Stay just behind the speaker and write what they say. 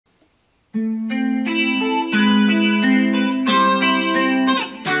RHR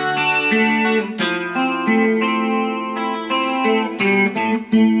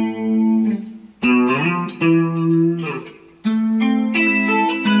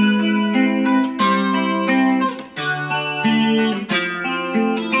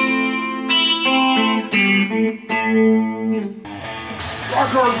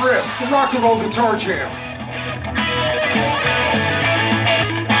Riffs, the rock and roll guitar channel.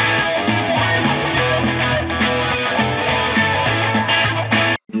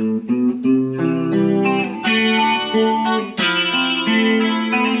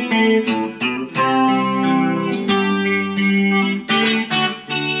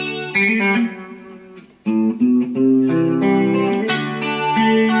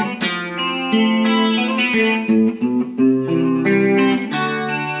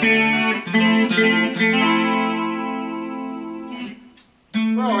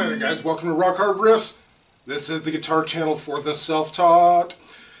 Well, hey guys, welcome to RHR Riffs. This is the guitar channel for the self-taught.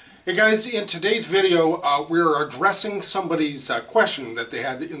 Hey guys, in today's video, we're addressing somebody's question that they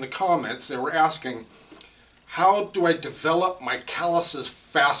had in the comments. They were asking, how do I develop my calluses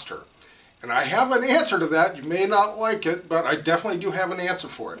faster? And I have an answer to that. You may not like it, but I definitely do have an answer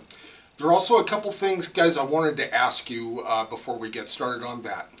for it. There are also a couple things, guys, I wanted to ask you before we get started on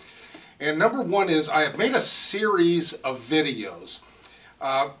that. And number one is, I have made a series of videos.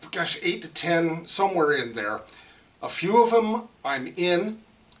 Gosh, 8 to 10, somewhere in there. A few of them I'm in,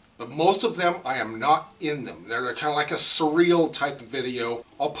 but most of them I am not in them. They're kind of like a surreal type of video.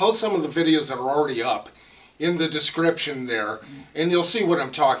 I'll post some of the videos that are already up in the description there, and you'll see what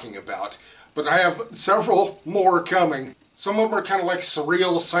I'm talking about. But I have several more coming. Some of them are kind of like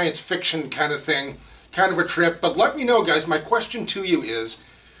surreal science fiction kind of thing, kind of a trip. But let me know, guys, my question to you is,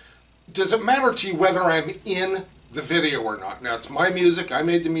 does it matter to you whether I'm in the video or not? Now, it's my music, I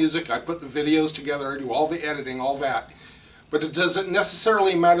made the music, I put the videos together, I do all the editing, all that. But it doesn't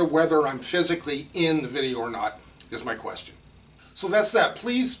necessarily matter whether I'm physically in the video or not, is my question. So that's that.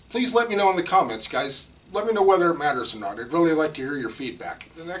 Please let me know in the comments, guys. Let me know whether it matters or not. I'd really like to hear your feedback.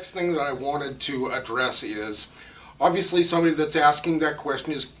 The next thing that I wanted to address is, obviously somebody that's asking that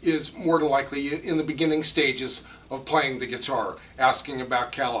question is more than likely in the beginning stages of playing the guitar, asking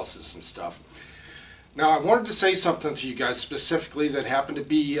about calluses and stuff. Now, I wanted to say something to you guys specifically that happen to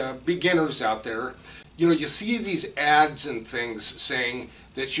be beginners out there. You know, you see these ads and things saying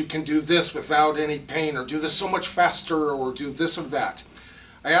that you can do this without any pain, or do this so much faster, or do this or that.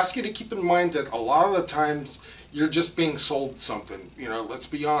 I ask you to keep in mind that a lot of the times you're just being sold something. You know, let's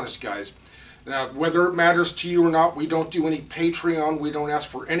be honest, guys. Now, whether it matters to you or not, we don't do any Patreon. We don't ask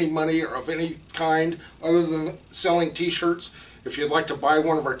for any money or of any kind other than selling t-shirts. If you'd like to buy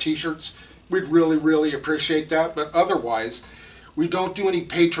one of our t-shirts, we'd really appreciate that. But otherwise, we don't do any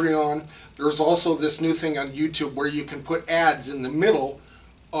Patreon. There's also this new thing on YouTube where you can put ads in the middle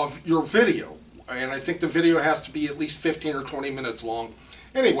of your video. And I think the video has to be at least 15 or 20 minutes long.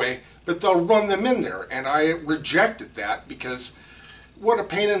 Anyway, but they'll run them in there. And I rejected that because what a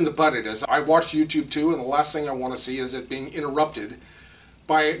pain in the butt it is. I watch YouTube too, and the last thing I want to see is it being interrupted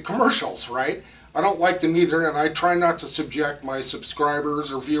by commercials, right? I don't like them either, and I try not to subject my subscribers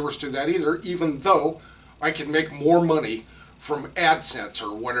or viewers to that either, even though I can make more money from AdSense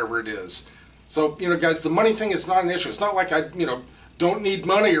or whatever it is. So, you know, guys, the money thing is not an issue. It's not like I, you know, don't need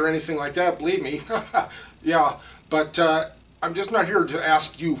money or anything like that, believe me. Yeah, but I'm just not here to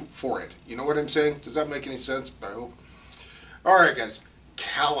ask you for it. You know what I'm saying? Does that make any sense? I hope. All right, guys.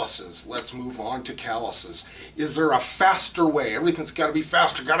 Calluses. Let's move on to calluses. Is there a faster way? Everything's got to be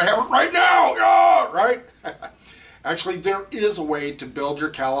faster. Got to have it right now. Yeah, right? Actually, there is a way to build your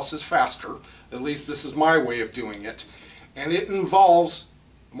calluses faster. At least this is my way of doing it. And it involves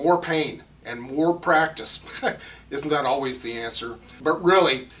more pain and more practice. Isn't that always the answer? But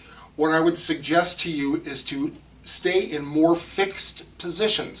really, what I would suggest to you is to stay in more fixed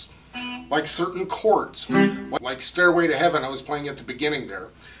positions, like certain chords, like Stairway to Heaven I was playing at the beginning there.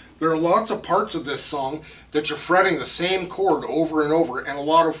 There are lots of parts of this song that you're fretting the same chord over and over, and a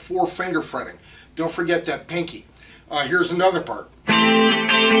lot of four-finger fretting. Don't forget that pinky. Here's another part.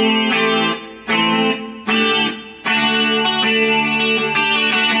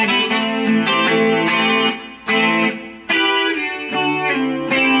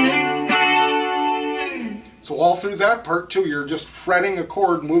 So all through that part too, you're just fretting a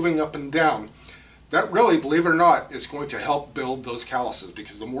chord moving up and down. That really, believe it or not, is going to help build those calluses,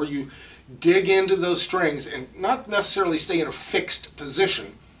 because the more you dig into those strings and not necessarily stay in a fixed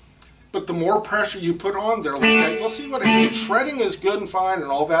position, but the more pressure you put on there, like, you'll see what I mean. Shredding is good and fine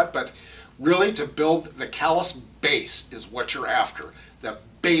and all that, but really to build the callus base is what you're after. That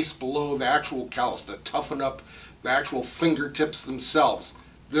base below the actual callus, to toughen up the actual fingertips themselves.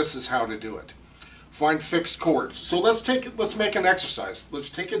 This is how to do it. Find fixed chords. So let's make an exercise. Let's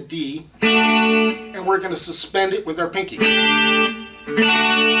take a D and we're going to suspend it with our pinky.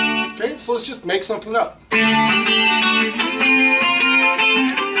 Okay, so let's just make something up.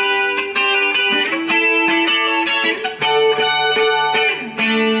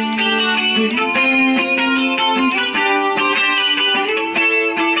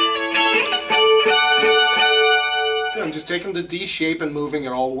 I'm just taking the D shape and moving it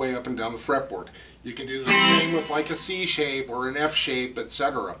all the way up and down the fretboard. You can do the same with like a C shape or an F shape,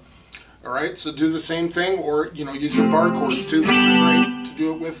 etc. Alright, so do the same thing, or use your bar chords too. Those are great to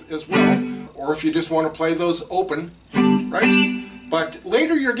do it with as well. Or if you just want to play those open, right? But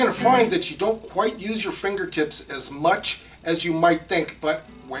later you're going to find that you don't quite use your fingertips as much as you might think. But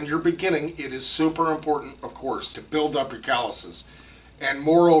when you're beginning, it is super important, of course, to build up your calluses. And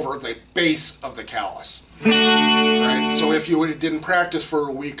moreover, the base of the callus. Right? So if you didn't practice for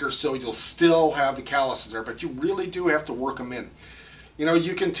a week or so, you'll still have the calluses there, but you really do have to work them in.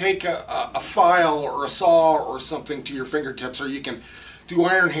 You can take a file or a saw or something to your fingertips, or you can do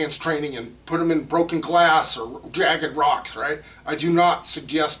iron hands training and put them in broken glass or jagged rocks, right? I do not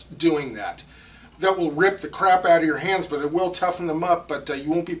suggest doing that. That will rip the crap out of your hands, but it will toughen them up, but you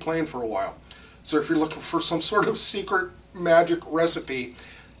won't be playing for a while. So if you're looking for some sort of secret magic recipe,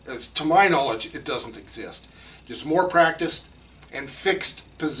 to my knowledge, it doesn't exist. Just more practice and fixed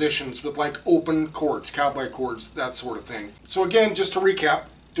positions with like open chords, cowboy chords, that sort of thing. So again, just to recap,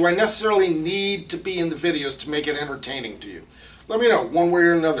 do I necessarily need to be in the videos to make it entertaining to you? Let me know, one way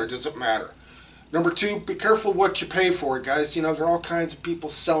or another, does it matter? Number two, be careful what you pay for it, guys. There are all kinds of people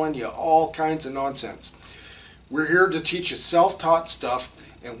selling you all kinds of nonsense. We're here to teach you self-taught stuff,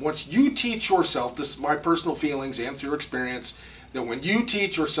 and once you teach yourself, this is my personal feelings and through experience, that when you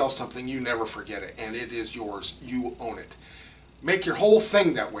teach yourself something, you never forget it, and it is yours. You own it. Make your whole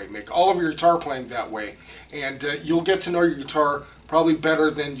thing that way. Make all of your guitar playing that way, and you'll get to know your guitar probably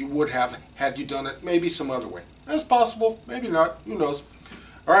better than you would have had you done it maybe some other way. That's possible, maybe not, who knows.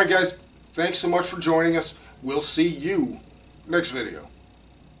 Alright guys, thanks so much for joining us. We'll see you next video.